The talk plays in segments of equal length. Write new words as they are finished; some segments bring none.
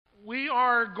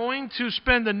are going to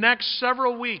spend the next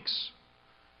several weeks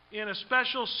in a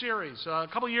special series. A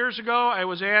couple years ago, I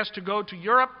was asked to go to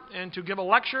Europe and to give a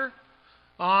lecture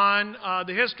on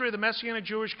the history of the Messianic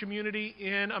Jewish community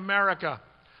in America.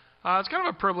 It's kind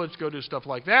of a privilege to go do stuff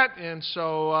like that, and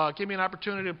so it gave me an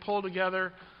opportunity to pull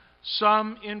together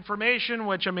some information,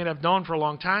 which I've known for a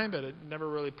long time, but I never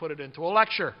really put it into a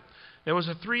lecture. It was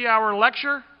a 3-hour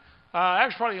lecture.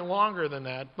 Actually, probably longer than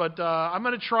that, but I'm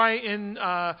going to try in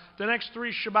the next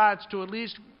 3 Shabbats to at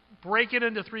least break it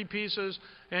into 3 pieces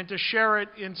and to share it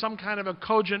in some kind of a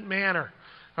cogent manner.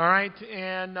 All right?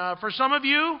 And for some of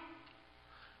you,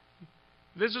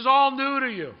 this is all new to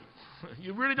you.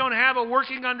 You really don't have a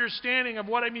working understanding of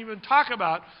what I'm even talking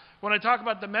about when I talk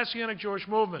about the Messianic Jewish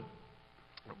movement.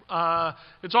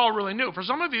 It's all really new. For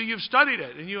some of you, you've studied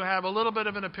it, and you have a little bit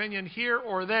of an opinion here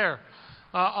or there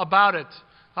about it.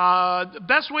 The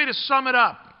best way to sum it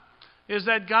up is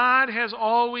that God has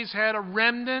always had a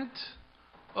remnant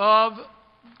of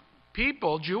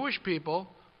people, Jewish people,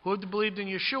 who have believed in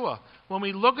Yeshua. When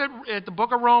we look at the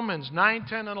book of Romans 9,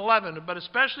 10, and 11, but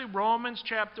especially Romans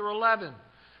chapter 11,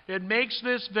 it makes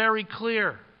this very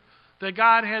clear that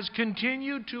God has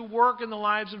continued to work in the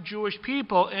lives of Jewish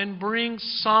people and bring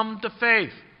some to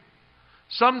faith.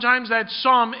 Sometimes that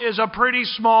some is a pretty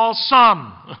small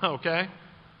sum, okay?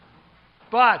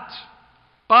 But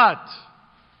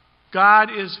God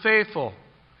is faithful.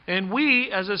 And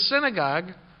we, as a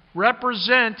synagogue,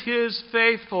 represent His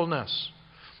faithfulness.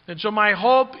 And so my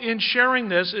hope in sharing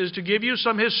this is to give you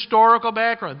some historical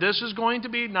background. This is going to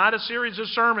be not a series of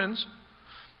sermons,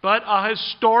 but a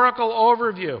historical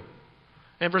overview.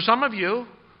 And for some of you,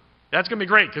 that's going to be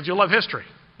great because you love history.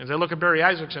 As I look at Barry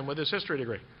Isaacson with his history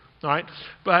degree. All right?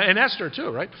 And Esther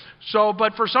too, right?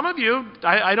 But for some of you,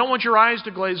 I don't want your eyes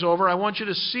to glaze over. I want you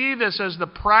to see this as a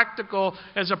practical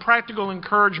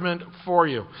encouragement for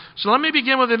you. So let me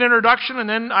begin with an introduction, and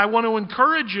then I want to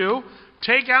encourage you,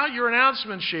 take out your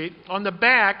announcement sheet on the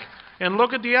back and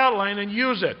look at the outline and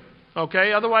use it.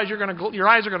 Okay? Otherwise, your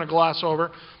eyes are going to gloss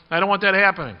over. I don't want that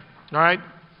happening. All right?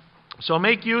 So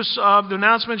make use of the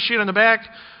announcement sheet on the back.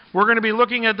 We're going to be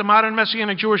looking at the modern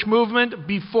Messianic Jewish movement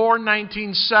before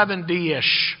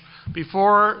 1970-ish,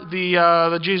 before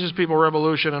the Jesus People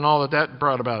Revolution and all that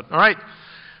brought about. All right.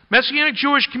 Messianic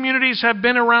Jewish communities have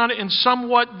been around in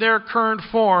somewhat their current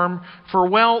form for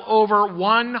well over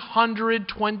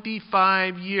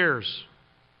 125 years.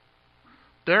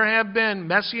 There have been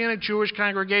Messianic Jewish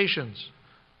congregations,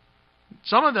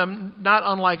 some of them not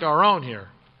unlike our own here,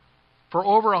 for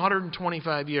over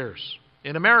 125 years.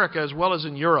 In America as well as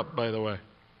in Europe, by the way.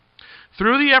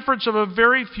 Through the efforts of a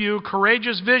very few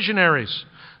courageous visionaries,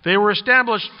 they were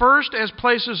established first as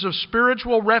places of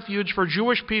spiritual refuge for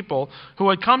Jewish people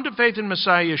who had come to faith in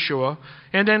Messiah Yeshua,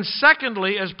 and then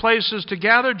secondly as places to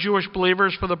gather Jewish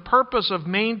believers for the purpose of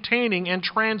maintaining and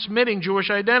transmitting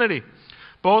Jewish identity,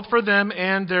 both for them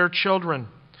and their children.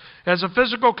 As a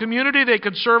physical community, they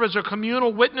could serve as a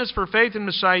communal witness for faith in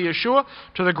Messiah Yeshua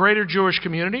to the greater Jewish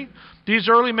community. These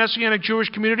early Messianic Jewish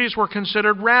communities were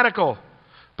considered radical,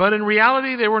 but in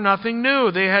reality they were nothing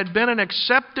new. They had been an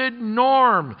accepted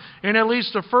norm in at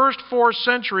least the first 4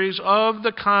 centuries of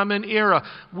the Common Era.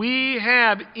 We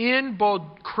have in both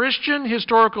Christian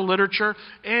historical literature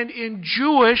and in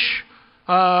Jewish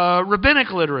rabbinic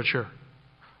literature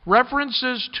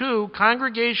references to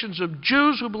congregations of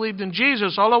Jews who believed in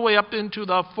Jesus all the way up into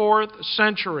the 4th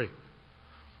century.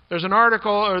 There's an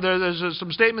article, or there's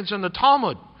some statements in the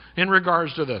Talmud in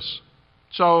regards to this.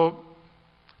 So,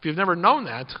 if you've never known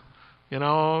that,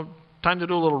 time to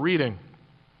do a little reading.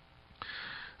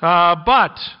 Where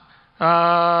did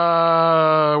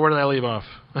I leave off?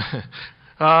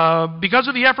 Because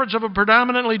of the efforts of a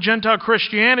predominantly Gentile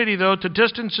Christianity, though, to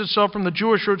distance itself from the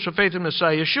Jewish roots of faith in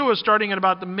Messiah Yeshua starting at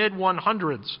about the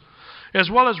mid-100s, as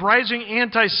well as rising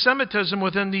anti-Semitism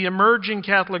within the emerging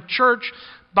Catholic Church,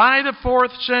 by the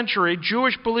 4th century,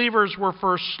 Jewish believers were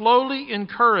first slowly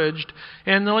encouraged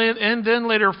and then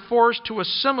later forced to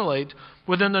assimilate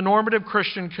within the normative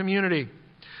Christian community.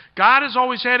 God has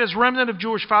always had His remnant of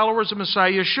Jewish followers of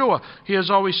Messiah Yeshua. He has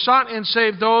always sought and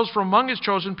saved those from among His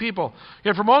chosen people.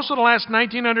 Yet for most of the last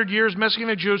 1900 years,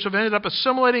 Messianic Jews have ended up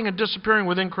assimilating and disappearing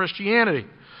within Christianity,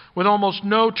 with almost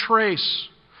no trace.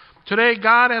 Today,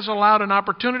 God has allowed an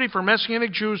opportunity for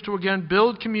Messianic Jews to again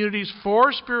build communities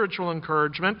for spiritual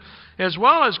encouragement, as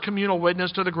well as communal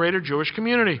witness to the greater Jewish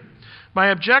community.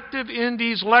 My objective in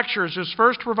these lectures is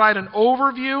first to provide an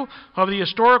overview of the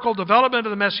historical development of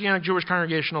the Messianic Jewish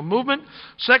congregational movement,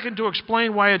 second, to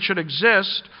explain why it should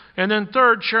exist, and then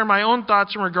third, share my own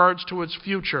thoughts in regards to its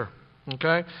future.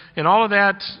 Okay? And all of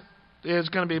that is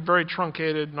going to be very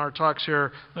truncated in our talks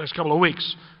here the next couple of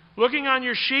weeks. Looking on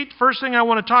your sheet, first thing I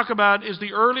want to talk about is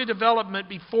the early development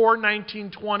before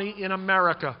 1920 in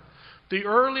America. The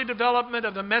early development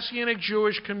of the Messianic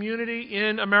Jewish community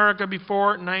in America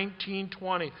before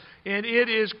 1920. And it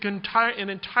is an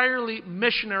entirely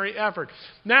missionary effort.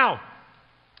 Now,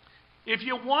 if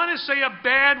you want to say a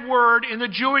bad word in the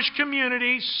Jewish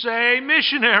community, say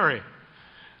missionary.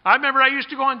 I remember I used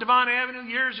to go on Devon Avenue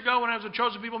years ago when I was at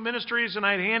Chosen People Ministries, and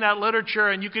I'd hand out literature,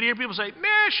 and you could hear people say,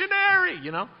 missionary,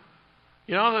 you know.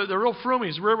 You know, the real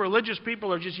frumies, real religious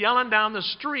people are just yelling down the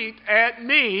street at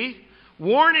me,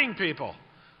 warning people.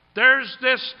 There's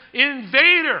this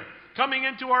invader coming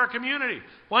into our community.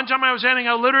 One time I was handing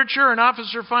out literature, and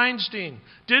Officer Feinstein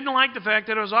didn't like the fact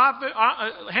that I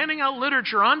was handing out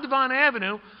literature on Devon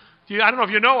Avenue. I don't know if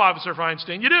you know Officer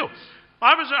Feinstein. You do.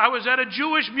 I was at a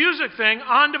Jewish music thing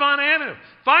on Devon Avenue.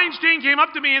 Feinstein came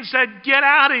up to me and said, "Get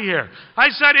out of here." I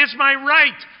said, "It's my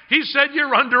right." He said,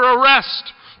 "You're under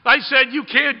arrest." I said, "You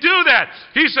can't do that."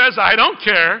 He says, "I don't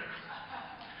care."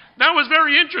 That was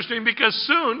very interesting because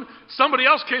soon somebody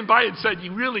else came by and said,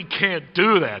 "You really can't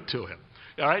do that to him."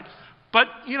 All right? But,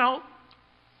 you know,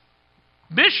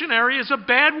 missionary is a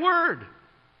bad word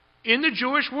in the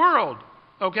Jewish world.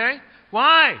 Okay?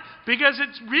 Why? Because it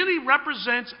really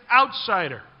represents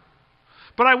outsider.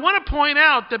 But I want to point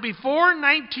out that before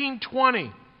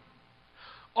 1920,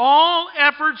 all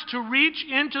efforts to reach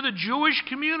into the Jewish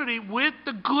community with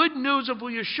the good news of who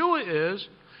Yeshua is,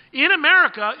 in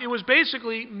America, it was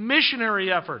basically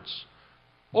missionary efforts.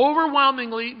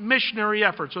 Overwhelmingly missionary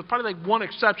efforts, with probably like one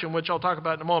exception, which I'll talk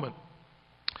about in a moment.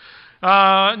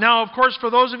 Now, of course, for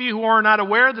those of you who are not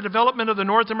aware, the development of the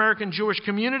North American Jewish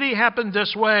community happened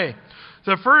this way.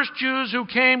 The first Jews who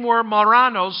came were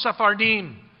Marranos,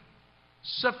 Sephardim.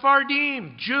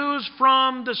 Sephardim, Jews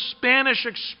from the Spanish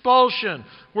expulsion,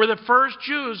 were the first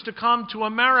Jews to come to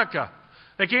America.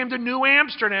 They came to New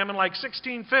Amsterdam in like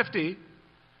 1650,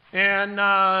 and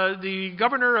the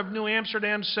governor of New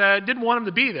Amsterdam didn't want them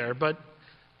to be there, but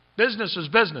business is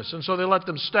business, and so they let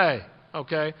them stay.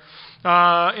 Okay,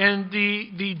 and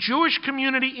the Jewish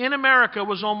community in America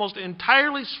was almost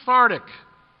entirely Sephardic.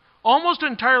 Almost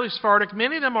entirely Sephardic.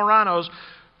 Many of them Marranos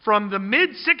from the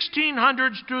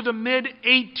mid-1600s through the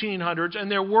mid-1800s, and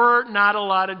there were not a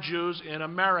lot of Jews in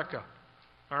America.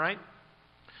 All right?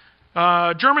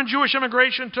 German Jewish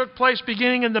immigration took place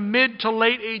beginning in the mid to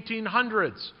late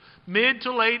 1800s. Mid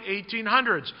to late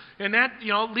 1800s. And that,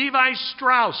 you know, Levi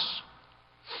Strauss.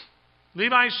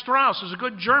 Levi Strauss is a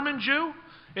good German Jew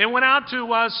and went out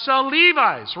to sell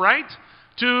Levi's, right?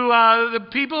 To the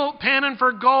people panning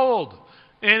for gold.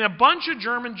 And a bunch of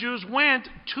German Jews went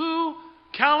to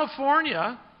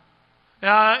California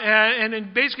and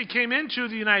then basically came into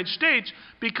the United States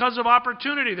because of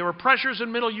opportunity. There were pressures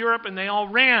in Middle Europe, and they all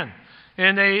ran.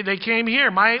 And they came here.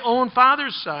 My own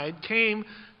father's side came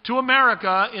to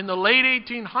America in the late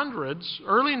 1800s,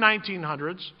 early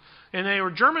 1900s, and they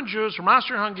were German Jews from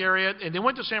Austria-Hungary, and they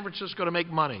went to San Francisco to make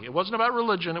money. It wasn't about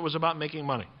religion. It was about making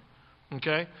money.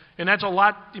 Okay? And that's a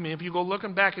lot. I mean, if you go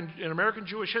looking back in American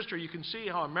Jewish history, you can see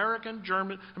how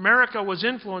America was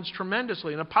influenced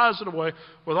tremendously in a positive way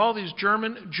with all these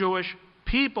German Jewish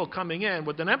people coming in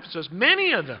with an emphasis,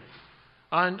 many of them,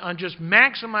 on just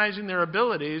maximizing their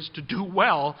abilities to do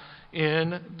well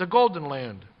in the Golden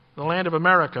Land, the land of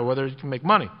America, where they can make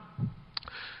money.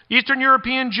 Eastern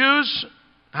European Jews,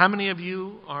 how many of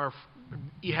you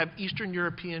have Eastern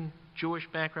European Jewish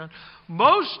background?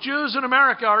 Most Jews in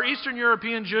America are Eastern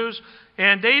European Jews,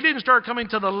 and they didn't start coming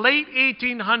to the late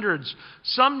 1800s.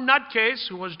 Some nutcase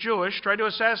who was Jewish tried to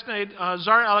assassinate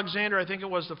Tsar Alexander, I think it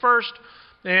was the first,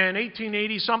 in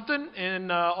 1880-something,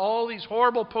 and all these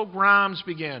horrible pogroms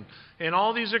began, and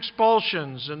all these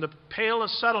expulsions, and the Pale of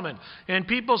Settlement. And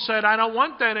people said, "I don't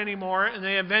want that anymore," and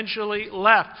they eventually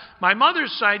left. My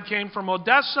mother's side came from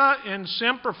Odessa and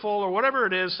Simferopol, or whatever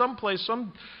it is, some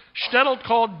shtetl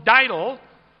called Deitel,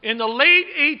 in the late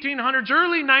 1800s,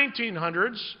 early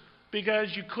 1900s,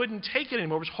 because you couldn't take it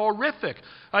anymore. It was horrific.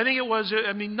 I think it was,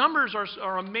 numbers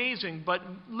are amazing, but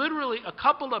literally a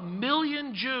couple of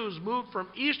million Jews moved from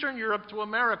Eastern Europe to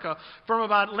America from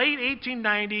about late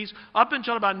 1890s up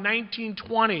until about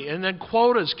 1920, and then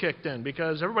quotas kicked in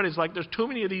because everybody's like, there's too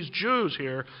many of these Jews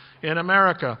here in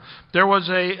America. There was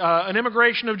an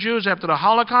immigration of Jews after the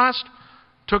Holocaust.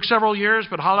 Took several years,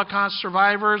 but Holocaust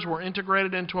survivors were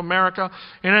integrated into America.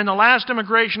 And then the last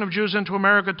immigration of Jews into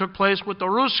America took place with the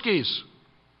Ruskies.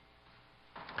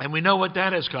 And we know what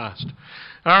that has cost.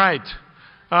 All right.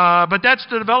 But that's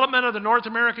the development of the North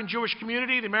American Jewish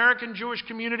community. The American Jewish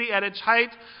community at its height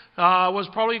was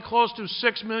probably close to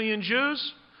 6 million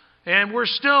Jews. And we're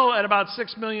still at about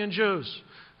 6 million Jews.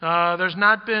 There's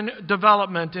not been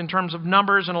development in terms of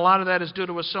numbers, and a lot of that is due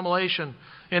to assimilation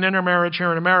and intermarriage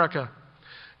here in America.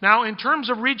 Now, in terms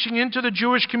of reaching into the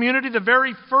Jewish community, the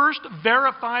very first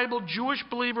verifiable Jewish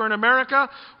believer in America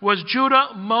was Judah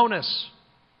Monas.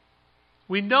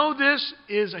 We know this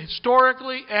is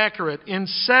historically accurate. In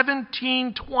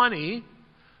 1720,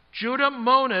 Judah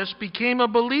Monas became a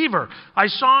believer. I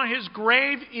saw his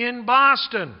grave in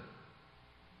Boston.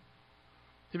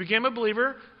 He became a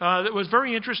believer. That was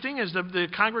very interesting, as the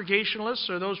Congregationalists,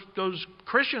 or those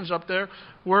Christians up there,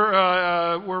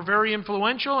 were very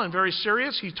influential and very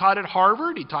serious. He taught at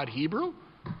Harvard. He taught Hebrew.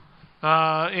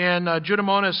 And Judah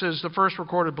Monas is the first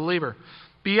recorded believer.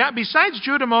 Besides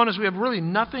Judah Monas, we have really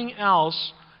nothing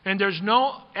else, and there's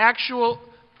no actual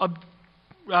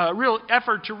real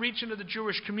effort to reach into the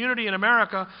Jewish community in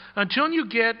America until you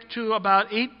get to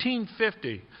about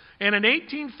 1850. And in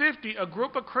 1850, a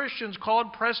group of Christians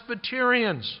called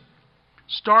Presbyterians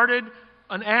started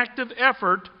an active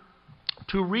effort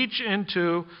to reach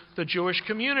into the Jewish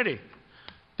community.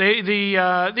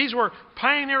 These were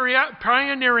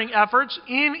pioneering efforts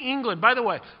in England. By the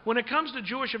way, when it comes to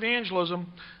Jewish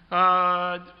evangelism,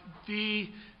 the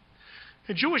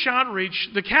Jewish outreach,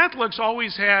 the Catholics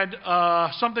always had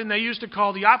something they used to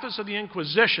call the Office of the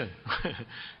Inquisition.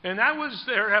 And that was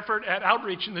their effort at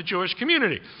outreach in the Jewish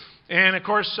community. And, of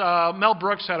course, Mel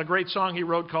Brooks had a great song he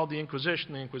wrote called The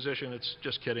Inquisition. The Inquisition, it's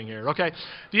just kidding here, okay?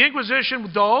 The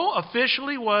Inquisition, though,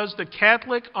 officially was the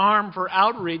Catholic arm for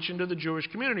outreach into the Jewish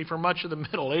community for much of the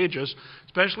Middle Ages,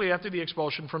 especially after the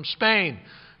expulsion from Spain.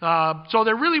 So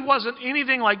there really wasn't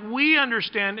anything like we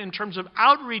understand in terms of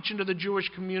outreach into the Jewish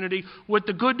community with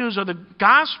the good news of the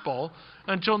gospel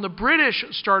until the British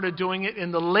started doing it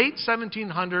in the late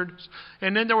 1700s.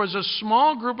 And then there was a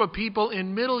small group of people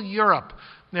in Middle Europe.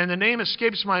 And the name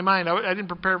escapes my mind. I didn't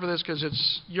prepare for this because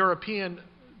it's European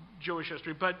Jewish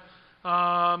history. But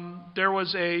there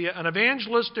was an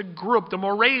evangelistic group, the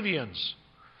Moravians,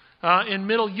 in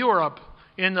Middle Europe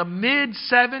in the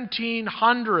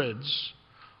mid-1700s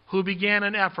who began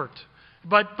an effort.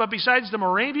 But besides the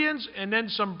Moravians and then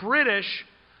some British,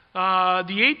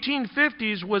 the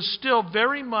 1850s was still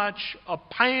very much a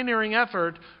pioneering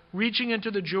effort reaching into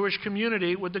the Jewish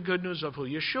community with the good news of who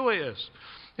Yeshua is.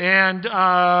 And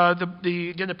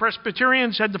again, the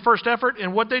Presbyterians had the first effort,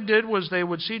 and what they did was they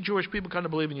would see Jewish people come to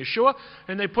believe in Yeshua,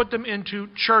 and they put them into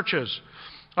churches.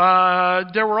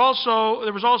 There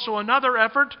was also another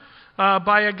effort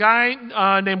by a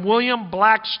guy named William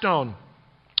Blackstone.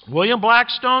 William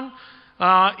Blackstone,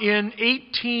 in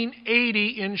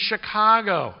 1880 in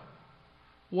Chicago,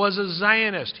 was a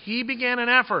Zionist. He began an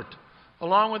effort,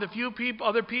 along with a few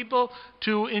other people,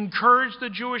 to encourage the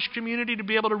Jewish community to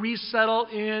be able to resettle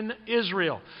in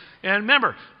Israel. And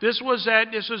remember, this was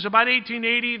about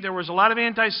 1880. There was a lot of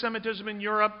anti-Semitism in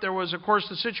Europe. There was, of course,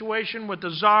 the situation with the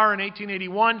Tsar in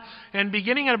 1881. And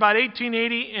beginning at about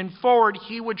 1880 and forward,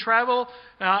 he would travel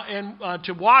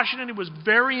to Washington. He was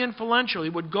very influential. He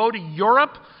would go to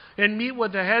Europe and meet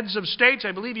with the heads of states.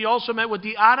 I believe he also met with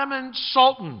the Ottoman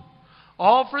Sultan,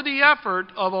 all for the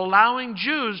effort of allowing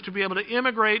Jews to be able to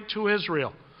immigrate to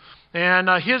Israel. And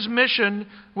his mission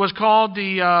was called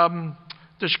the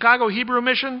Chicago Hebrew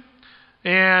Mission.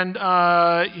 And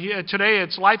today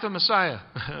it's Life of Messiah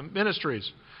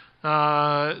Ministries.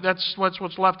 That's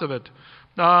what's left of it.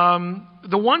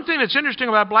 The one thing that's interesting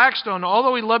about Blackstone,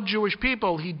 although he loved Jewish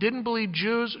people, he didn't believe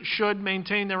Jews should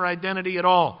maintain their identity at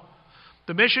all.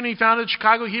 The mission he founded,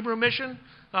 Chicago Hebrew Mission,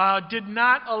 did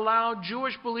not allow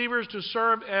Jewish believers to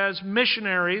serve as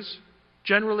missionaries,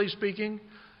 generally speaking,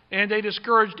 and they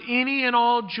discouraged any and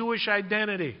all Jewish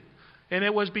identity. And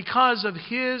it was because of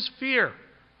his fear,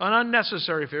 an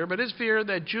unnecessary fear, but his fear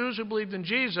that Jews who believed in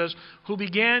Jesus, who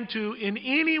began to in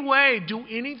any way do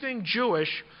anything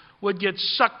Jewish, would get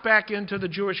sucked back into the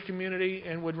Jewish community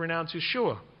and would renounce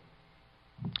Yeshua.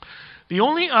 The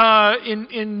only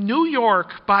in New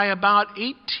York by about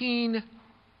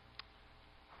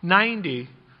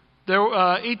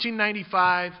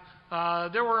 1895,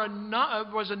 there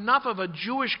was enough of a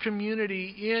Jewish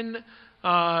community in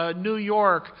New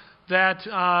York that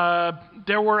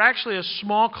there were actually a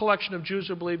small collection of Jews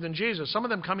who believed in Jesus, some of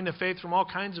them coming to faith from all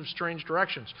kinds of strange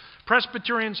directions.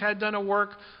 Presbyterians had done a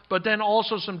work, but then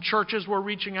also some churches were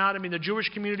reaching out. I mean, the Jewish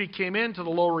community came into the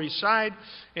Lower East Side,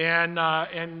 and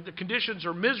the conditions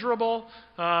are miserable.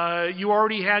 You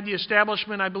already had the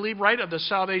establishment, I believe, right, of the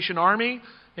Salvation Army.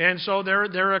 And so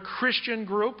they're a Christian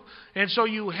group. And so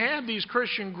you have these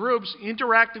Christian groups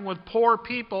interacting with poor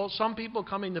people, some people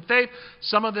coming to faith,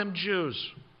 some of them Jews.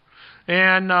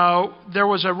 And there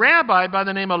was a rabbi by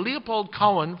the name of Leopold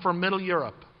Cohen from Middle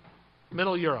Europe.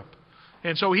 Middle Europe.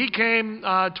 And so he came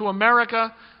to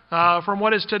America from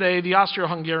what is today the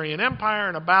Austro-Hungarian Empire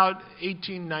in about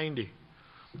 1890.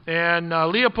 And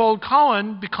Leopold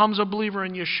Cohen becomes a believer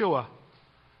in Yeshua.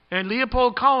 And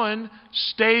Leopold Cohen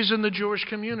stays in the Jewish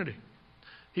community.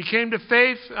 He came to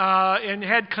faith and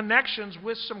had connections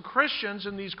with some Christians,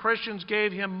 and these Christians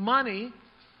gave him money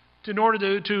in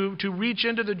order to reach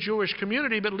into the Jewish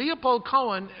community. But Leopold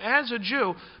Cohen, as a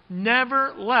Jew,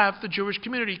 never left the Jewish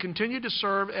community. He continued to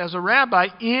serve as a rabbi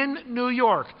in New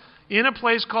York, in a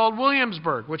place called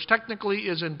Williamsburg, which technically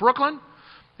is in Brooklyn.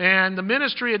 And the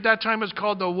ministry at that time was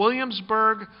called the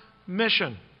Williamsburg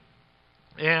Mission.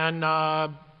 And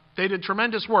they did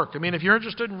tremendous work. I mean, if you're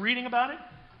interested in reading about it,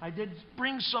 I did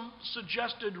bring some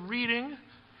suggested reading.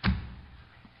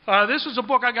 This is a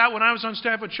book I got when I was on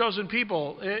staff with Chosen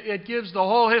People. It gives the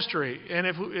whole history. And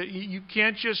if you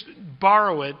can't just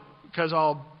borrow it because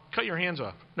I'll cut your hands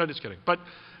off. No, just kidding. But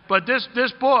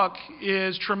this book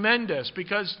is tremendous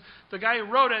because the guy who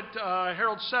wrote it,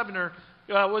 Harold Sevner,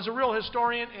 was a real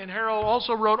historian, and Harold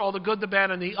also wrote all the good, the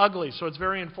bad, and the ugly, so it's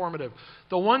very informative.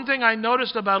 The one thing I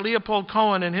noticed about Leopold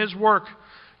Cohen and his work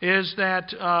is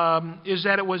that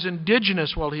it was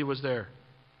indigenous while he was there.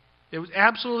 It was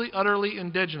absolutely, utterly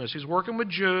indigenous. He's working with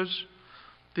Jews.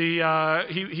 I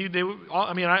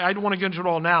don't want to get into it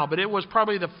all now, but it was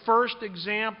probably the first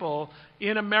example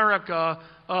in America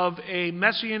of a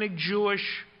Messianic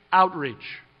Jewish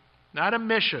outreach, not a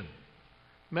mission.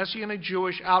 Messianic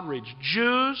Jewish outreach.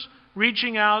 Jews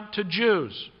reaching out to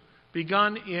Jews,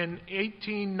 begun in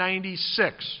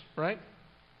 1896, right?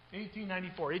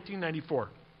 1894.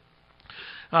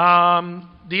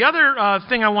 The other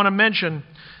thing I want to mention,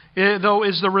 though,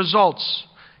 is the results.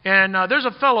 And there's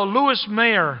a fellow, Louis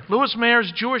Mayer. Louis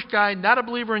Mayer's a Jewish guy, not a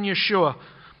believer in Yeshua.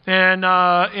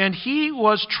 And he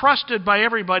was trusted by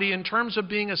everybody in terms of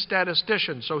being a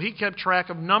statistician. So he kept track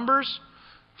of numbers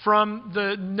from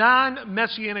the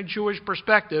non-Messianic Jewish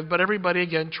perspective, but everybody,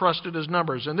 again, trusted his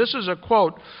numbers. And this is a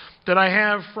quote that I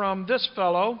have from this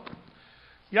fellow,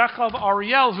 Yaakov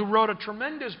Ariel, who wrote a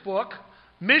tremendous book,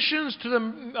 Missions to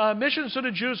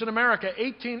the Jews in America,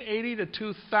 1880 to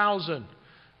 2000.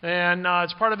 And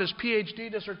it's part of his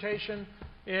PhD dissertation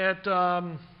at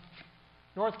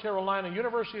North Carolina,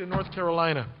 University of North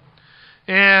Carolina.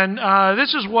 And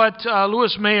this is what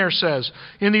Louis Mayer says.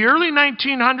 In the early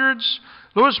 1900s,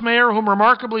 Louis Mayer, whom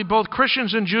remarkably both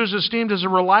Christians and Jews esteemed as a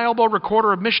reliable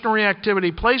recorder of missionary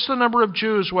activity, placed the number of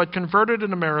Jews who had converted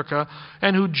in America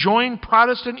and who joined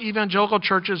Protestant evangelical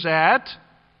churches at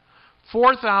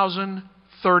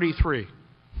 4,033.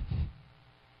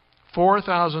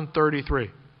 4,033.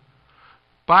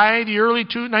 By the early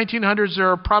 1900s, there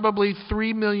are probably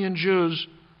 3 million Jews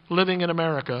living in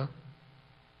America.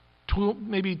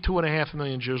 Maybe 2.5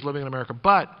 million Jews living in America.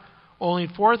 But only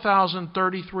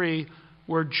 4,033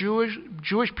 were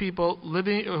Jewish people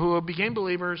living who became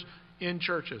believers in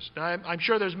churches. Now, I'm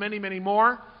sure there's many, many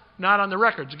more, not on the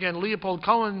records. Again, Leopold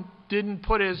Cohen didn't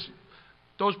put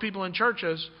those people in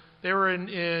churches. They were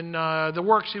in the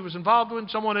works he was involved in.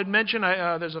 Someone had mentioned,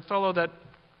 there's a fellow that,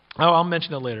 I'll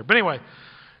mention it later. But anyway,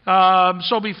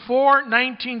 so before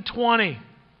 1920,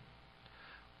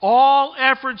 all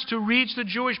efforts to reach the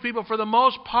Jewish people, for the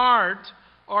most part,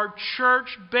 are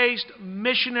church-based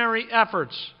missionary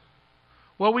efforts.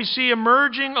 What we see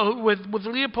emerging with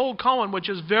Leopold Cohen, which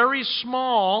is very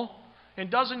small and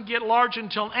doesn't get large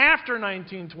until after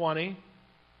 1920,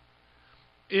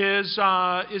 is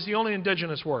the only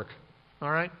indigenous work.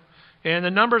 All right? And the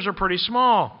numbers are pretty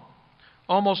small.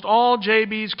 Almost all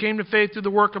JBs came to faith through the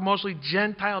work of mostly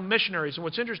Gentile missionaries. And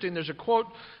what's interesting, there's a quote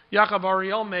Yaakov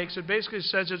Ariel makes. It basically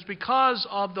says it's because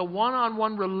of the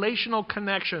one-on-one relational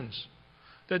connections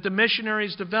that the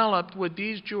missionaries developed with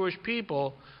these Jewish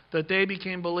people that they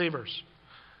became believers.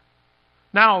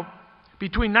 Now,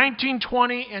 between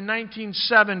 1920 and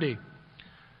 1970,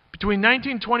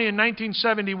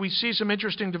 we see some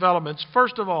interesting developments.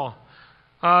 First of all,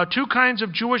 two kinds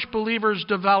of Jewish believers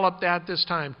developed at this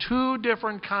time. Two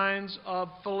different kinds of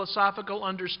philosophical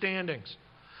understandings.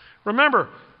 Remember,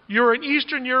 you're an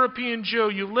Eastern European Jew.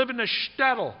 You live in a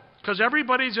shtetl, because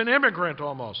everybody's an immigrant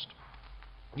almost.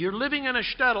 You're living in a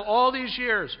shtetl all these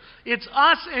years. It's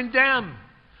us and them,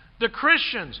 the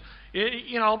Christians.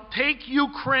 Take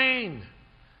Ukraine.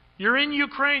 You're in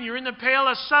Ukraine. You're in the Pale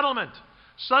of Settlement.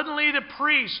 Suddenly the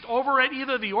priest over at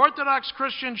either the Orthodox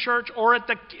Christian Church or at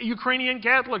the Ukrainian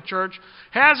Catholic Church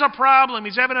has a problem.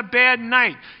 He's having a bad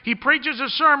night. He preaches a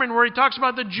sermon where he talks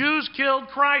about the Jews killed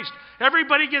Christ.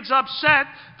 Everybody gets upset.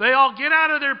 They all get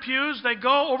out of their pews. They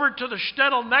go over to the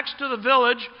shtetl next to the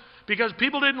village because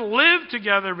people didn't live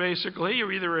together, basically.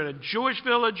 You're either in a Jewish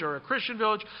village or a Christian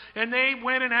village, and they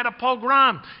went and had a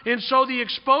pogrom. And so the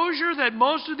exposure that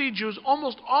most of these Jews,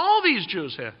 almost all these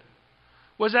Jews had,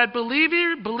 was that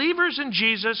believers in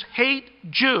Jesus hate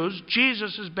Jews.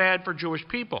 Jesus is bad for Jewish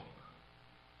people.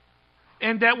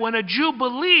 And that when a Jew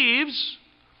believes,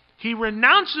 he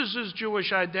renounces his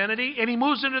Jewish identity and he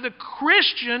moves into the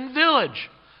Christian village.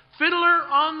 Fiddler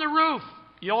on the Roof.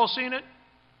 You all seen it?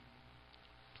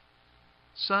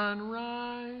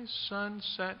 Sunrise,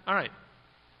 sunset. All right.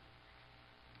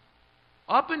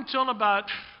 Up until about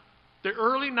the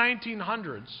early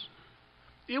 1900s,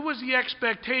 it was the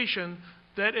expectation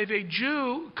that if a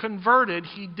Jew converted,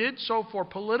 he did so for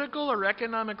political or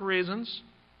economic reasons,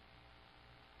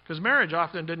 because marriage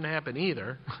often didn't happen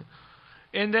either.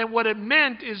 And then what it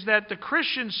meant is that the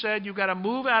Christians said, you've got to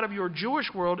move out of your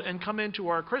Jewish world and come into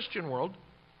our Christian world.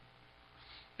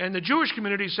 And the Jewish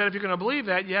community said, if you're going to believe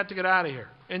that, you have to get out of here.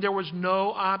 And there was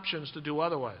no options to do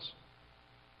otherwise.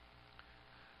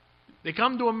 They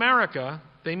come to America,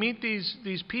 they meet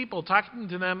these people, talking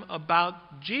to them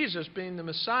about Jesus being the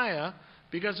Messiah.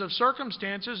 Because of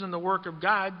circumstances and the work of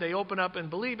God, they open up and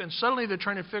believe, and suddenly they're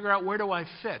trying to figure out, where do I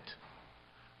fit?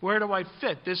 Where do I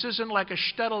fit? This isn't like a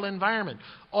shtetl environment.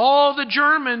 All the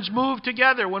Germans moved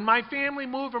together. When my family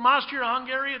moved from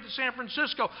Austria-Hungary to San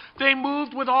Francisco, they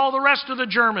moved with all the rest of the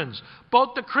Germans.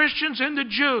 Both the Christians and the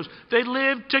Jews. They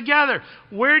lived together.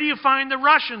 Where do you find the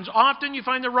Russians? Often you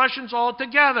find the Russians all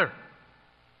together.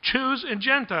 Jews and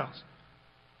Gentiles.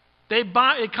 They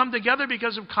come together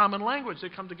because of common language. They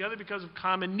come together because of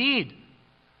common need.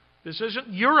 This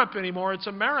isn't Europe anymore, it's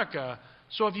America.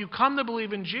 So if you come to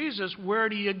believe in Jesus, where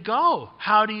do you go?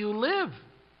 How do you live?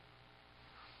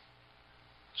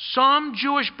 Some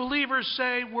Jewish believers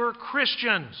say we're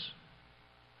Christians.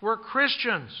 We're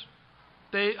Christians.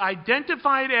 They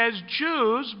identified as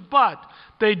Jews, but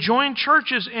they joined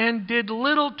churches and did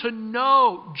little to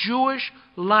no Jewish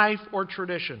life or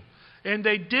tradition. And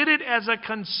they did it as a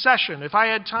concession. If I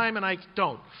had time, and I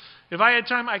don't, if I had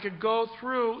time, I could go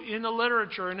through in the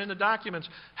literature and in the documents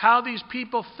how these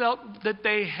people felt that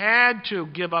they had to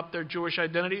give up their Jewish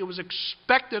identity. It was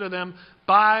expected of them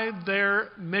by their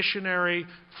missionary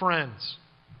friends.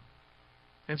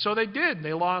 And so they did.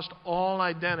 They lost all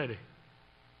identity.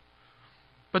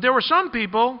 But there were some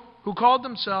people who called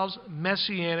themselves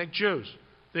Messianic Jews.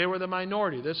 They were the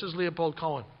minority. This is Leopold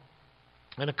Cohen.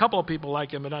 And a couple of people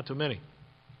like him, but not too many.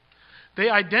 They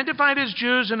identified as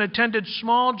Jews and attended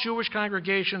small Jewish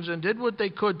congregations and did what they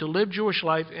could to live Jewish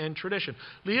life and tradition.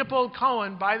 Leopold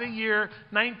Cohen, by the year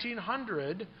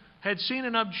 1900, had seen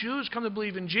enough Jews come to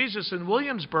believe in Jesus in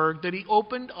Williamsburg that he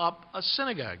opened up a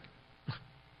synagogue.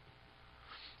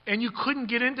 And you couldn't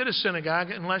get into the synagogue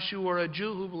unless you were a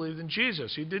Jew who believed in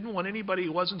Jesus. He didn't want anybody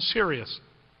who wasn't serious.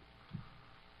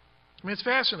 I mean, it's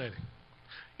fascinating.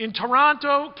 In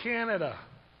Toronto, Canada,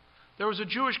 there was a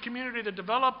Jewish community that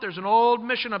developed. There's an old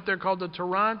mission up there called the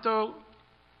Toronto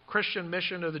Christian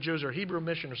Mission of the Jews, or Hebrew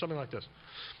Mission, or something like this.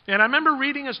 And I remember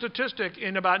reading a statistic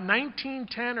in about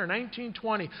 1910 or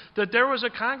 1920 that there was a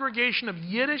congregation of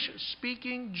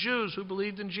Yiddish-speaking Jews who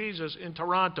believed in Jesus in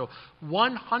Toronto.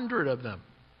 100 of them.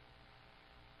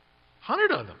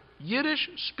 100 of them.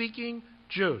 Yiddish-speaking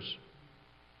Jews.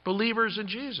 Believers in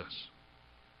Jesus.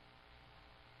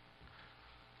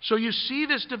 So you see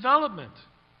this development.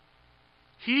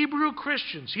 Hebrew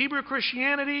Christians. Hebrew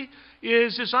Christianity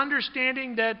is this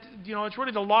understanding that, it's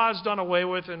really the law is done away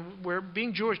with and where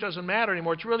being Jewish doesn't matter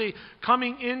anymore. It's really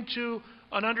coming into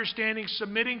an understanding,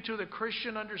 submitting to the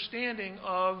Christian understanding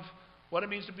of what it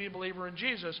means to be a believer in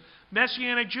Jesus.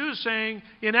 Messianic Jews saying,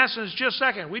 in essence, just a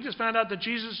second, we just found out that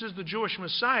Jesus is the Jewish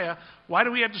Messiah. Why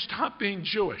do we have to stop being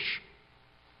Jewish?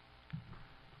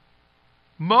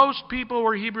 Most people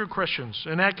were Hebrew Christians,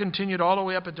 and that continued all the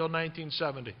way up until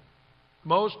 1970.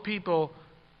 Most people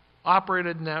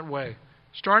operated in that way.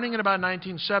 Starting in about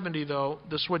 1970, though,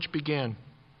 the switch began.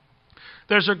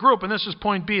 There's a group, and this is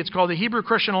point B. It's called the Hebrew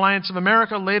Christian Alliance of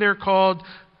America, later called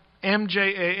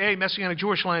MJAA, Messianic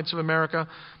Jewish Alliance of America.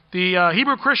 The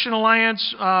Hebrew Christian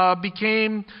Alliance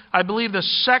became, I believe, the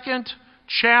second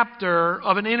chapter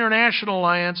of an international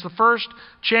alliance. The first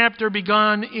chapter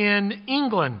begun in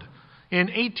England in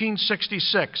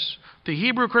 1866. The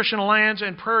Hebrew Christian Alliance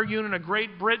and Prayer Union of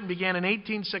Great Britain began in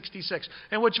 1866.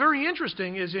 And what's very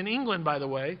interesting is in England, by the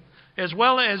way, as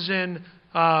well as in,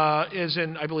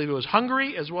 I believe it was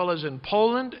Hungary, as well as in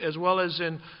Poland, as well as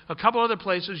in a couple other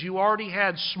places, you already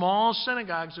had small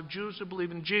synagogues of Jews who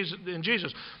believe in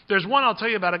Jesus. There's one I'll tell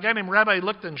you about, a guy named Rabbi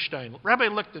Lichtenstein. Rabbi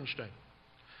Lichtenstein.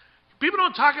 People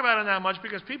don't talk about it that much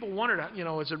because people wondered,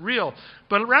 is it real?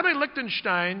 But Rabbi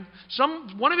Lichtenstein,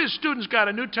 one of his students got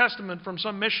a New Testament from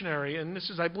some missionary, and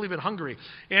this is, I believe, in Hungary.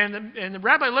 And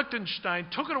Rabbi Lichtenstein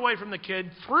took it away from the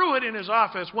kid, threw it in his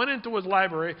office, went into his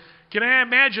library. Can I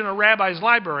imagine a rabbi's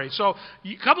library? So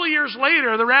a couple of years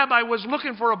later, the rabbi was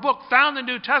looking for a book, found the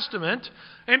New Testament,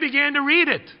 and began to read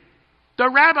it. The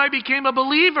rabbi became a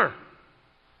believer.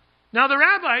 Now the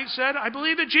rabbi said, I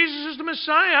believe that Jesus is the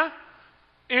Messiah.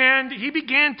 And he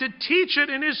began to teach it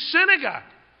in his synagogue.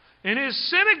 And his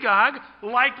synagogue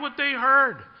liked what they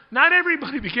heard. Not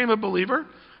everybody became a believer,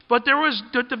 but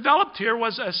developed here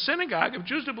was a synagogue of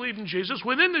Jews who believed in Jesus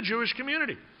within the Jewish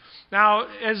community. Now,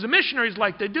 as the missionaries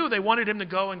like they do, they wanted him to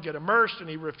go and get immersed, and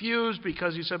he refused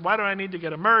because he said, why do I need to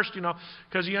get immersed?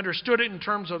 Because he understood it in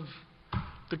terms of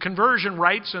the conversion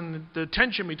rites and the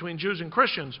tension between Jews and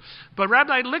Christians. But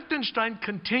Rabbi Lichtenstein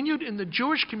continued in the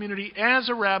Jewish community as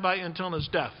a rabbi until his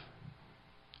death,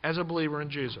 as a believer in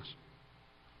Jesus.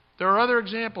 There are other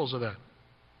examples of that.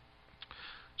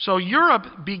 So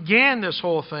Europe began this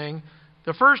whole thing.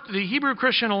 The Hebrew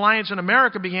Christian Alliance in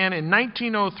America began in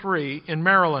 1903 in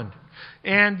Maryland.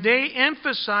 And they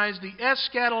emphasized the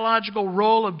eschatological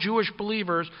role of Jewish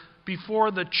believers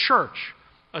before the church.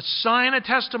 A sign, a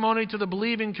testimony to the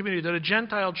believing community, to the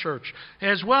Gentile church,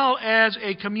 as well as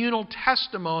a communal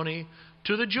testimony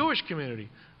to the Jewish community.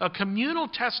 A communal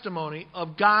testimony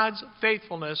of God's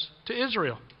faithfulness to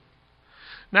Israel.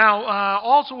 Now,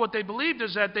 also what they believed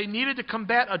is that they needed to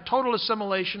combat a total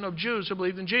assimilation of Jews who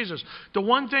believed in Jesus. The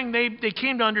one thing they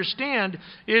came to understand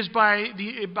is about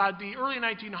the early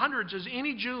 1900s is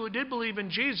any Jew who did believe in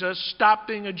Jesus stopped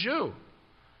being a Jew.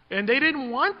 And they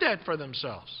didn't want that for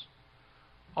themselves.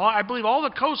 I believe all the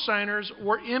co-signers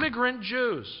were immigrant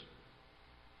Jews.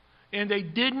 And they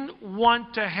didn't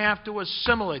want to have to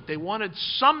assimilate. They wanted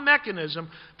some mechanism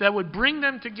that would bring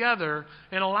them together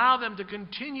and allow them to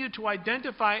continue to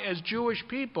identify as Jewish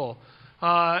people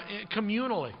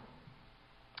communally.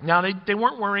 Now, they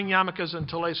weren't wearing yarmulkes and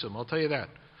talesim, I'll tell you that.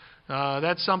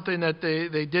 That's something that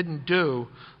they didn't do.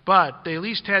 But they at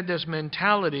least had this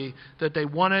mentality that they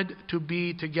wanted to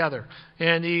be together.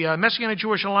 And the Messianic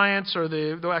Jewish Alliance, or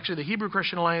the Hebrew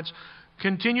Christian Alliance,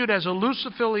 continued as a loose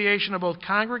affiliation of both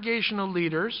congregational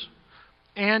leaders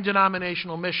and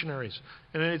denominational missionaries.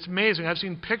 And it's amazing. I've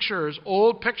seen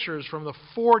old pictures from the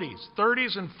 40s,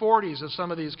 30s and 40s of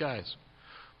some of these guys.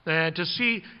 And to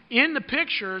see in the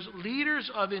pictures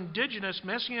leaders of indigenous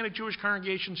Messianic Jewish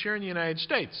congregations here in the United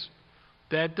States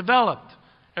that developed.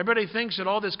 Everybody thinks that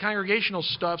all this congregational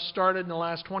stuff started in the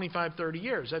last 25, 30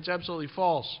 years. That's absolutely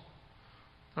false.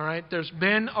 All right? There's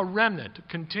been a remnant. It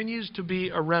continues to be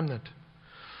a remnant.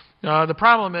 The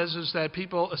problem is that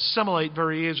people assimilate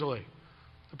very easily.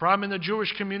 The problem in the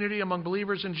Jewish community among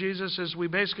believers in Jesus is we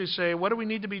basically say, what do we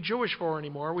need to be Jewish for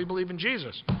anymore? We believe in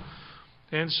Jesus.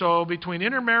 And so between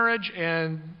intermarriage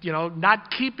and,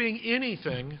 not keeping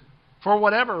anything for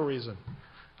whatever reason,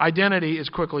 identity is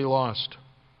quickly lost.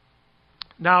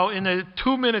 Now, in the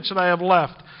 2 minutes that I have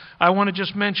left, I want to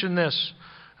just mention this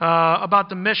about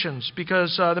the missions,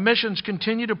 because the missions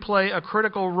continue to play a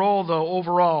critical role, though,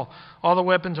 overall, all the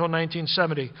way up until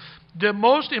 1970. The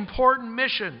most important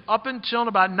mission up until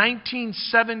about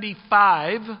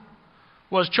 1975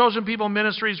 was Chosen People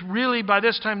Ministries, really by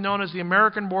this time known as the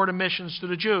American Board of Missions to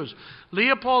the Jews.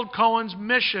 Leopold Cohen's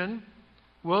mission,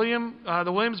 the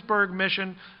Williamsburg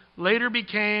mission, later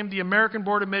became the American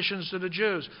Board of Missions to the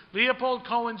Jews. Leopold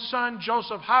Cohen's son,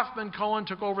 Joseph Hoffman Cohen,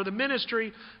 took over the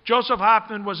ministry. Joseph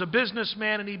Hoffman was a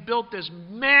businessman, and he built this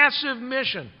massive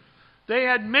mission. They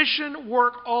had mission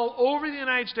work all over the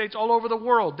United States, all over the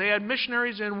world. They had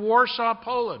missionaries in Warsaw,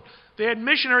 Poland. They had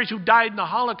missionaries who died in the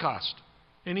Holocaust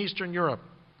in Eastern Europe.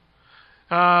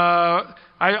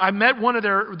 I met one of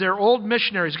their old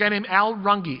missionaries, a guy named Al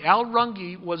Runge. Al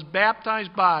Runge was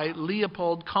baptized by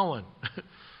Leopold Cohen.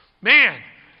 Man,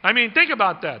 think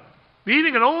about that.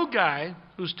 Meeting an old guy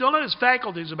who still had his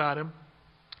faculties about him,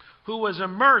 who was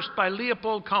immersed by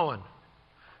Leopold Cohen.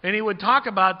 And he would talk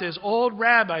about this old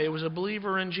rabbi who was a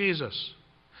believer in Jesus.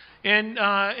 And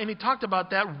he talked about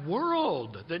that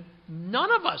world that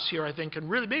none of us here, I think, can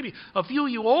really, maybe a few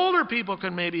of you older people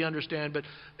can maybe understand, but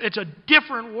it's a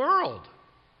different world.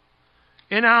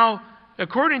 And now,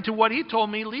 according to what he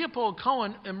told me, Leopold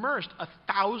Cohen immersed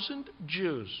 1,000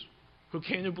 Jews who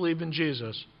came to believe in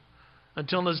Jesus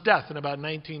until his death in about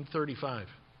 1935.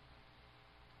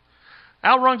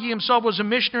 Al Runge himself was a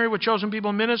missionary with Chosen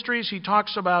People Ministries. He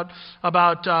talks about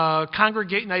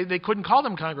congregating. They couldn't call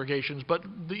them congregations, but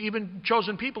even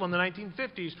Chosen People in the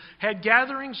 1950s had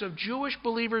gatherings of Jewish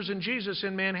believers in Jesus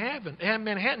in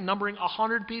Manhattan numbering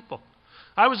 100 people.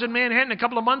 I was in Manhattan a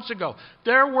couple of months ago.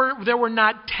 There were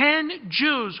not 10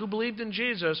 Jews who believed in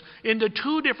Jesus in the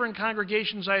 2 different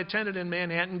congregations I attended in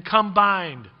Manhattan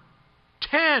combined.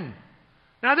 10.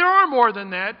 Now, there are more than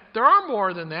that.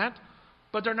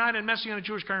 But they're not in Messianic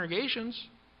Jewish congregations.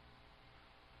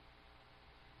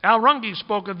 Al Runge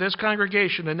spoke of this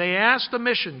congregation, and they asked the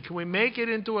mission, can we make it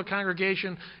into a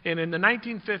congregation? And in the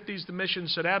 1950s, the mission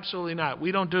said, absolutely not.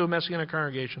 We don't do Messianic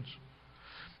congregations.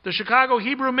 The Chicago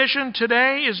Hebrew Mission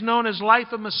today is known as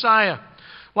Life of Messiah.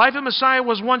 Life of Messiah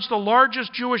was once the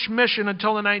largest Jewish mission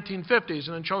until the 1950s,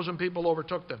 and then chosen people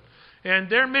overtook them. And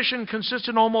their mission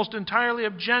consisted almost entirely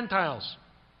of Gentiles.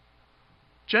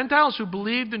 Gentiles who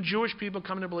believed in Jewish people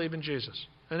coming to believe in Jesus.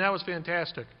 And that was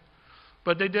fantastic.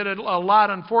 But they did a lot,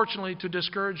 unfortunately, to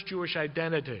discourage Jewish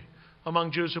identity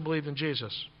among Jews who believed in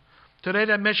Jesus. Today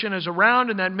that mission is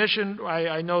around, and that mission,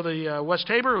 I know the Wes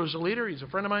Tabor, who's the leader, he's a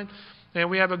friend of mine, and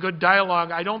we have a good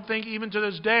dialogue. I don't think even to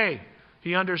this day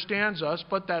he understands us,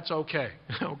 but that's okay.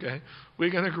 Okay? We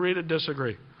can agree to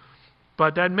disagree.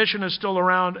 But that mission is still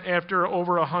around after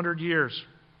over 100 years.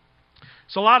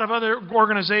 There's a lot of other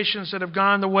organizations that have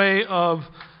gone the way of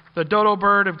the dodo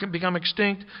bird, have become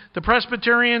extinct. The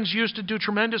Presbyterians used to do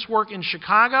tremendous work in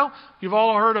Chicago. You've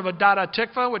all heard of Adatta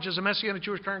Tikva, which is a Messianic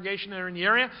Jewish congregation there in the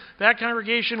area. That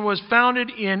congregation was founded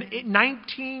in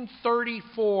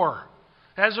 1934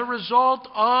 as a result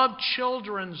of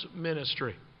children's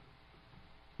ministry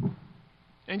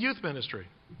and youth ministry.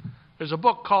 There's a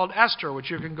book called Esther, which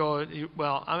you can go,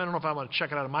 well, I don't know if I want to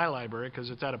check it out of my library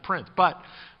because it's out of print, but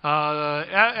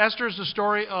Esther is the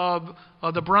story of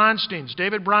the Bronsteins,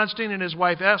 David Bronstein and his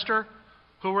wife Esther,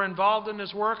 who were involved in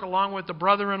this work along with the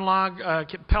brother-in-law,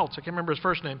 Peltz, I can't remember his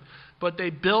first name, but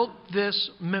they built this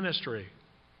ministry.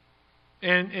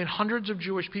 And hundreds of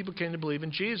Jewish people came to believe in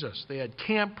Jesus. They had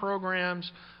camp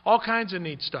programs, all kinds of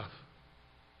neat stuff.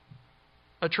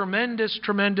 A tremendous,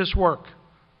 tremendous work.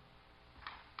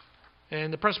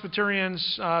 And the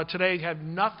Presbyterians today have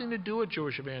nothing to do with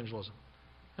Jewish evangelism.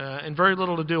 And very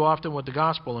little to do often with the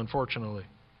gospel, unfortunately.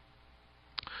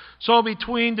 So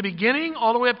between the beginning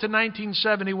all the way up to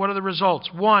 1970, what are the results?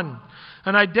 1,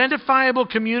 an identifiable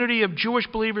community of Jewish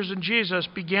believers in Jesus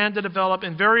began to develop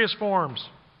in various forms.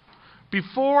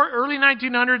 Before early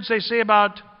 1900s, they say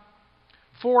about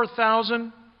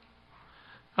 4,000.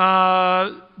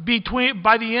 By the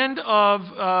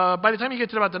time you get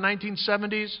to about the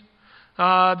 1970s,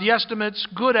 the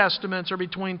good estimates, are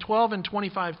between 12 and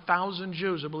 25,000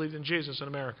 Jews who believed in Jesus in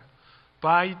America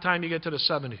by the time you get to the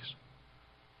 70s.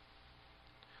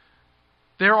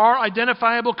 There are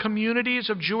identifiable communities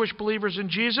of Jewish believers in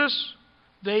Jesus.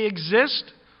 They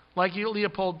exist, like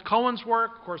Leopold Cohen's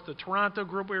work, of course, the Toronto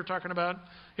group we were talking about,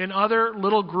 and other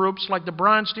little groups like the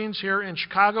Bronsteins here in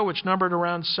Chicago, which numbered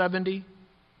around 70.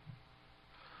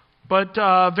 But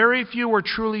very few were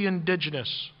truly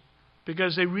indigenous,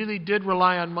 because they really did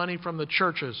rely on money from the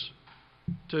churches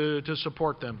to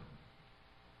support them.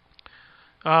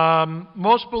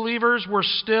 Most believers were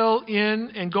still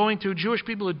in and going to, Jewish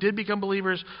people who did become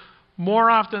believers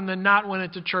more often than not went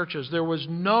into churches. There was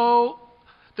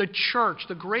the church,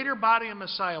 the greater body of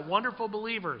Messiah, wonderful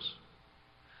believers,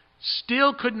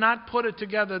 still could not put it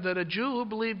together that a Jew who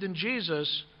believed in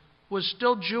Jesus was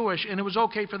still Jewish and it was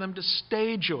okay for them to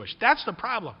stay Jewish. That's the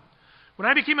problem. When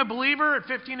I became a believer at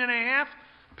 15 and a half,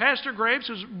 Pastor Graves,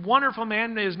 who's a wonderful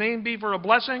man, may his name be for a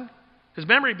blessing, his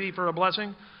memory be for a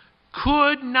blessing,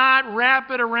 could not wrap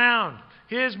it around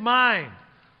his mind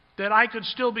that I could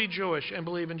still be Jewish and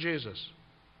believe in Jesus.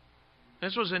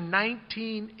 This was in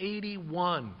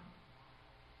 1981.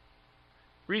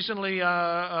 Recently,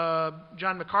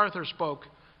 John MacArthur spoke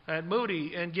at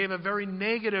Moody and gave a very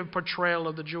negative portrayal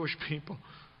of the Jewish people.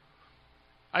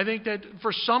 I think that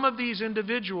for some of these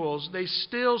individuals, they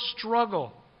still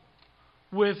struggle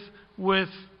with what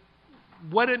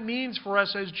it means for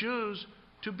us as Jews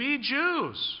to be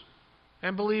Jews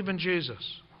and believe in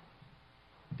Jesus.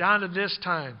 Down to this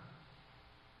time.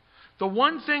 The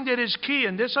one thing that is key,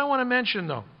 and this I want to mention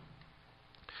though,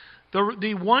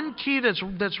 the one key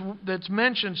that's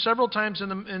mentioned several times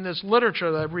in this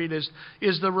literature that I read is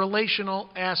the relational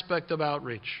aspect of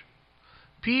outreach.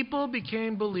 People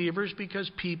became believers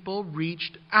because people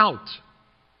reached out.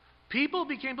 People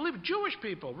became believers. Jewish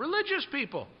people, religious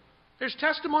people. There's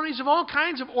testimonies of all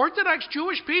kinds of Orthodox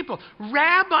Jewish people,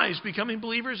 rabbis becoming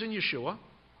believers in Yeshua.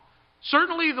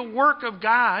 Certainly the work of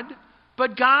God,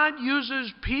 but God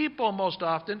uses people most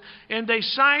often, and they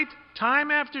cite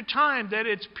time after time that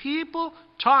it's people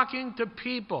talking to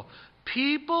people.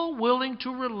 People willing to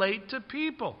relate to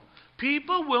people.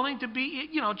 People willing to be,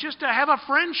 just to have a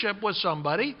friendship with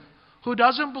somebody who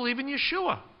doesn't believe in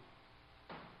Yeshua.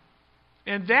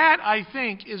 And that, I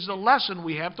think, is the lesson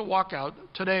we have to walk out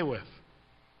today with.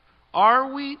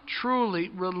 Are we truly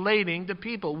relating to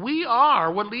people? We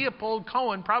are what Leopold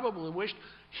Cohen probably wished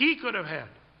he could have had.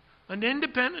 An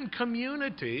independent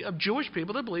community of Jewish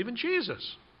people that believe in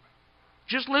Jesus.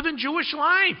 Just living Jewish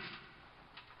life.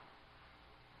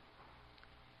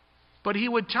 But he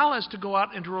would tell us to go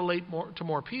out and to relate to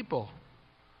more people.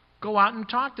 Go out and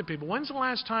talk to people. When's the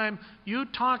last time you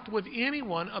talked with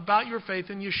anyone about your faith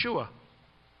in Yeshua?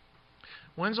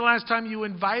 When's the last time you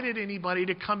invited anybody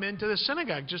to come into the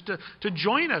synagogue just to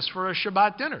join us for a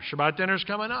Shabbat dinner? Shabbat dinner's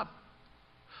coming up.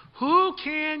 Who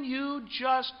can you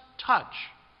just touch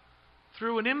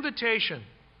through an invitation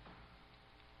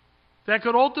that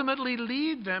could ultimately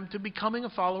lead them to becoming a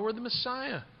follower of the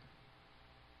Messiah?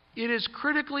 It is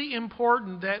critically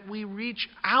important that we reach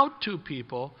out to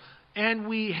people and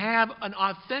we have an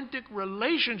authentic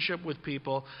relationship with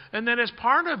people, and then as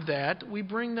part of that, we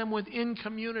bring them within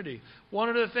community. One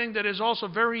of the things that is also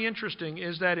very interesting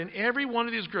is that in every one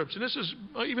of these groups, and this is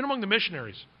even among the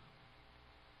missionaries,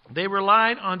 they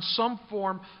relied on some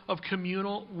form of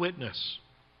communal witness.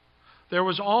 There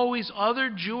was always other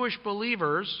Jewish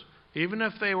believers, even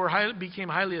if they became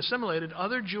highly assimilated,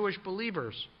 other Jewish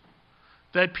believers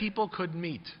that people could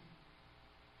meet.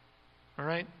 All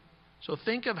right? So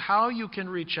think of how you can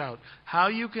reach out, how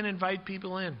you can invite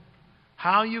people in,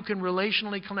 how you can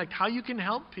relationally connect, how you can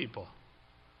help people.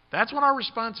 That's what our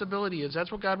responsibility is.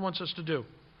 That's what God wants us to do.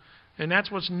 And that's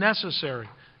what's necessary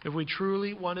if we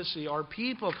truly want to see our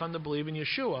people come to believe in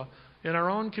Yeshua and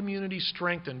our own community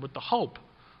strengthened with the hope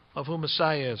of who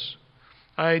Messiah is.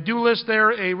 I do list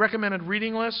there a recommended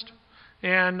reading list.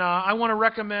 And I want to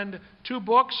recommend 2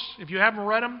 books, if you haven't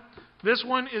read them. This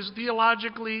one is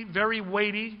theologically very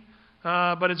weighty,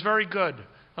 but it's very good.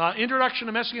 Introduction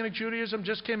to Messianic Judaism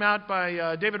just came out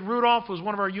by David Rudolph, who's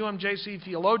one of our UMJC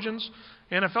theologians,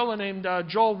 and a fellow named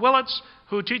Joel Willits,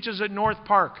 who teaches at North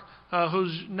Park,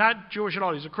 who's not Jewish at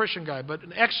all. He's a Christian guy, but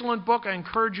an excellent book. I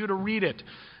encourage you to read it.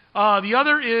 The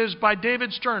other is by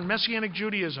David Stern, Messianic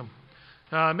Judaism.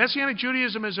 Messianic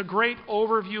Judaism is a great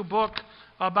overview book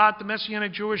about the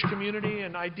Messianic Jewish community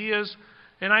and ideas,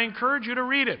 and I encourage you to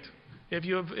read it. If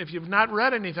you've not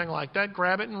read anything like that,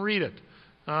 grab it and read it,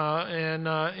 and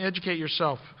educate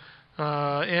yourself.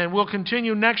 And we'll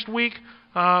continue next week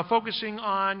focusing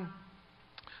on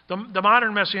the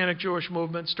modern Messianic Jewish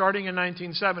movement starting in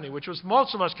 1970, which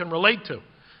most of us can relate to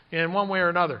in one way or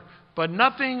another. But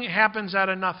nothing happens out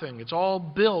of nothing. It's all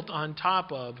built on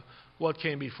top of what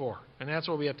came before. And that's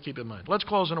what we have to keep in mind. Let's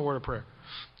close in a word of prayer.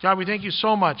 God, we thank you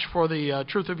so much for the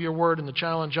truth of your word and the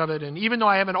challenge of it. And even though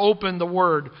I haven't opened the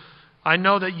word, I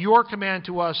know that your command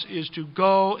to us is to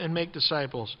go and make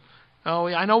disciples.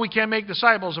 I know we can't make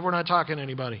disciples if we're not talking to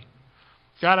anybody.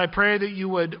 God, I pray that you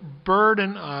would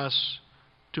burden us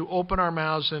to open our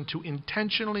mouths and to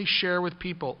intentionally share with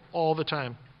people all the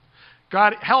time.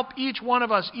 God, help each one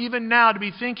of us, even now, to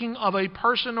be thinking of a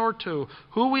person or two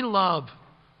who we love,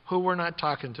 who we're not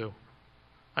talking to.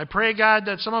 I pray, God,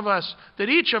 that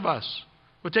each of us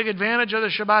would take advantage of the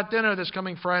Shabbat dinner this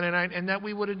coming Friday night and that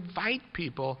we would invite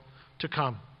people to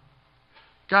come.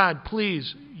 God,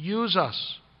 please use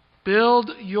us.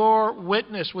 Build your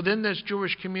witness within this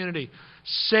Jewish community.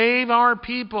 Save our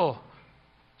people.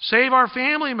 Save our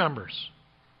family members,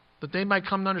 that they might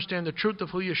come to understand the truth of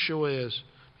who Yeshua is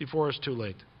before it's too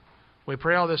late. We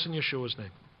pray all this in Yeshua's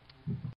name.